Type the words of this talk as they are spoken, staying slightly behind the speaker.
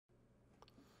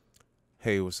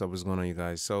Hey, what's up? What's going on, you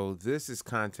guys? So this is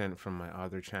content from my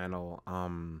other channel.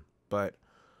 But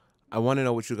I want to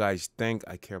know what you guys think.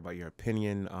 I care about your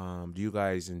opinion. Do you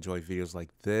guys enjoy videos like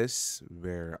this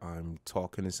where I'm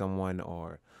talking to someone,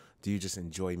 or do you just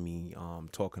enjoy me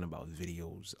talking about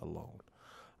videos alone?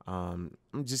 I'm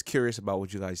just curious about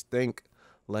what you guys think.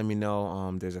 Let me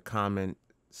know. There's a comment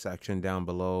section down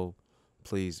below.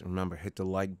 Please remember, hit the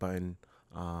like button,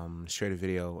 share the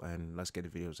video, and let's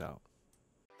get the videos out.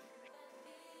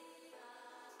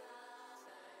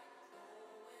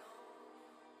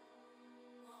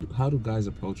 How do guys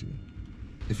approach you?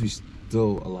 If you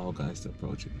still allow guys to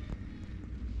approach you?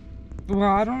 Well,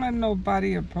 I don't let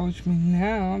nobody approach me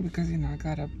now because, I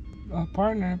got a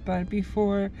partner. But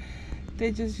before,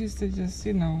 they just used to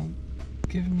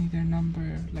give me their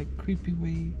number, like creepy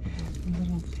way, a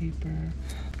little paper.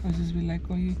 I'll just be like,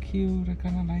 oh, you're cute. I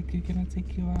kind of like you. Can I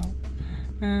take you out?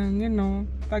 And,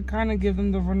 I kind of give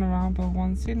them the runaround. But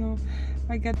once,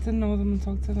 I get to know them and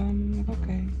talk to them, I'm like,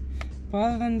 okay. But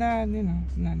other than that,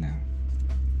 not now.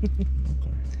 Okay.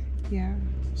 Yeah.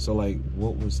 So, like,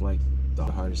 what was, like, the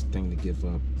hardest thing to give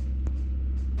up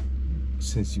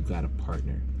since you got a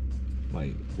partner?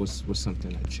 Like, what's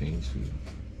something that changed for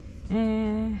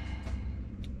you?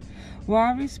 Well,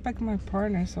 I respect my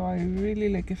partner, so I really,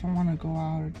 like, if I want to go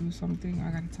out or do something,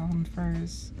 I gotta tell him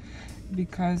first,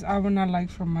 because I would not like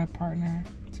for my partner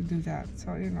to do that.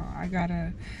 So, I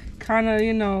gotta kind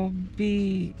of,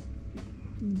 be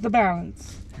the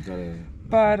balance.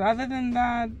 But other than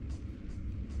that,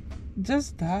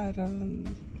 just that.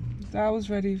 I was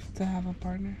ready to have a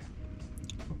partner.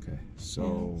 Okay.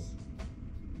 So, yes.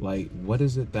 Like, what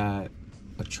is it that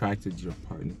attracted your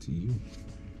partner to you?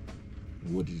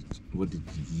 What did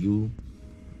you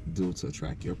do to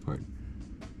attract your partner?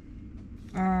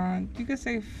 You could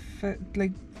say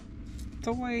like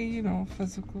the way,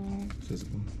 physical.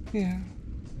 Physical? Yeah.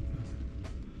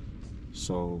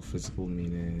 So physical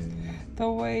meaning? The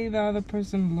way the other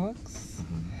person looks,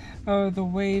 or the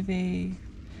way they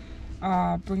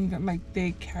bring them, like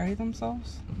they carry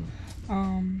themselves.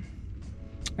 And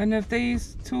if they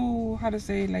too, how to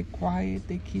say, like quiet,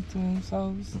 they keep to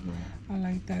themselves. I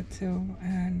like that too.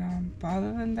 And but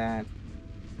other than that,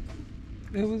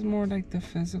 it was more like the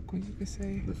physical, you could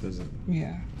say. The physical?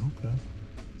 Yeah. Okay.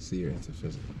 So you're into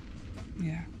physical?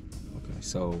 Yeah. Okay.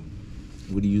 So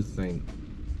what do you think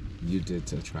you did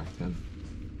to attract him?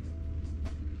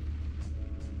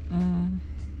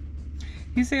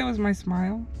 He said it was my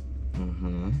smile.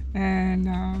 And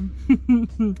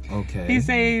okay. he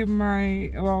say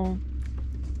my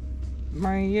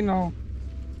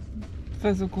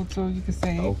physical too, you could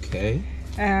say. Okay.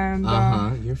 And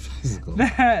you're physical.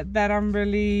 That I'm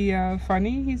really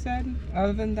funny, he said.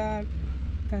 Other than that,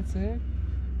 that's it.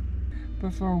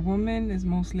 But for a woman, it's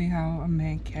mostly how a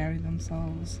man carry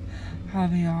themselves, how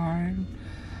they are,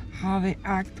 how they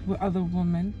act with other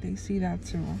women. They see that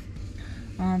too.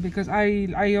 Because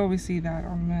I always see that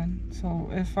on men. So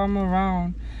if I'm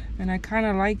around and I kind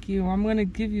of like you, I'm going to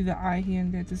give you the eye here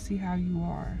and there to see how you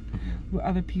are with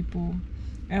other people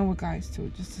and with guys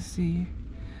too, just to see.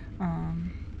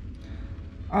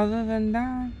 Other than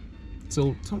that.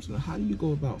 So, Thompson, how do you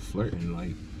go about flirting?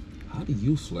 Like, how do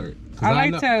you flirt? I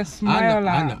like to smile a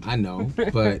lot. I know,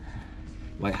 but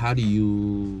like, how do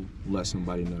you let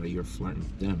somebody know that you're flirting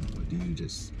with them? Or do you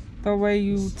just... The way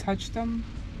you touch them,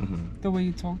 the way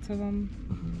you talk to them.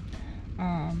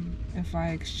 If I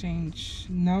exchange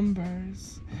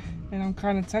numbers and I'm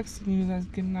kind of texting you, that's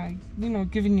getting like,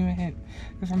 giving you a hint.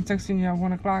 If I'm texting you at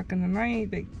 1 o'clock in the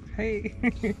night, like, hey.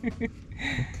 Okay.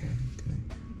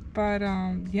 But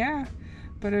yeah.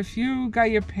 But if you got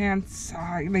your pants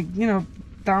like,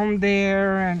 down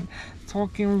there and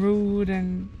talking rude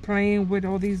and playing with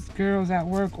all these girls at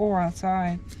work or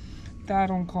outside, that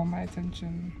don't call my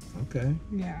attention. Okay.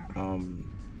 Yeah. Damn,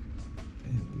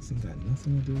 this ain't got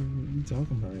nothing to do with what you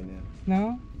talking about right now.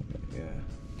 No? Okay,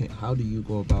 yeah. How do you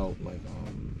go about, like,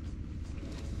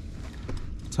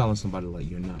 telling somebody, like,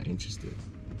 you're not interested?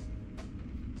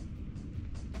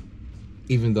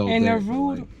 Even though in a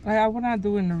rude, like, I would not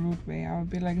do it in a rude way. I would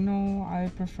be like, no, I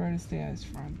prefer to stay as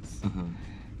friends.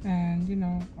 And,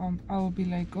 I would be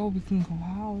like, oh, we can go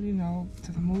out,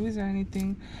 to the movies or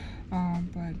anything.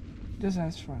 But just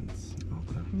as friends.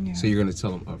 Okay. Yeah. So you're going to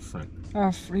tell them up front?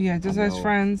 Yeah, just as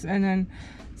friends. And then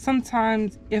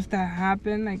sometimes if that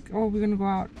happened, like, oh, we're going to go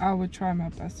out, I would try my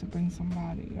best to bring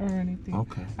somebody or anything.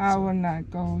 Okay. I would not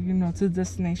go, to the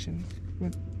destination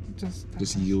with just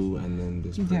you and then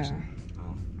this person. Yeah.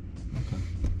 Oh, okay.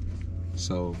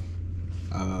 So,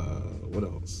 what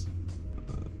else?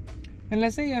 And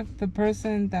let's say if the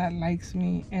person that likes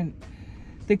me and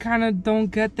they kind of don't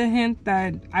get the hint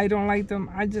that I don't like them,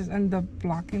 I just end up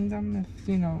blocking them, if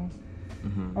you know,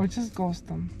 or just ghost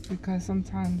them, because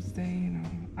sometimes they, you know,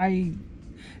 I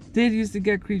did used to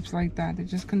get creeps like that. They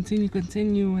just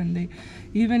continue, and they,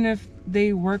 even if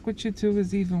they work with you too,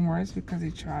 is even worse because they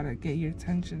try to get your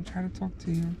attention, try to talk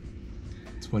to you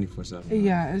 24/7.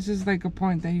 Yeah, it's just like a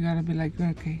point that you gotta be like,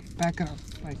 okay, back it up.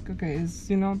 Like, okay, it's,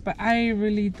 you know, but I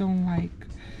really don't like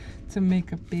to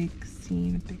make a big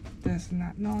scene, a big this and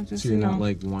that. No, just, So you're you know, not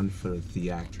like one for the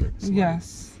theatrics.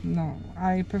 yes, no.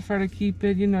 I prefer to keep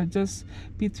it, you know, just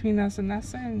between us and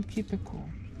that's it, and keep it cool.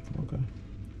 Okay.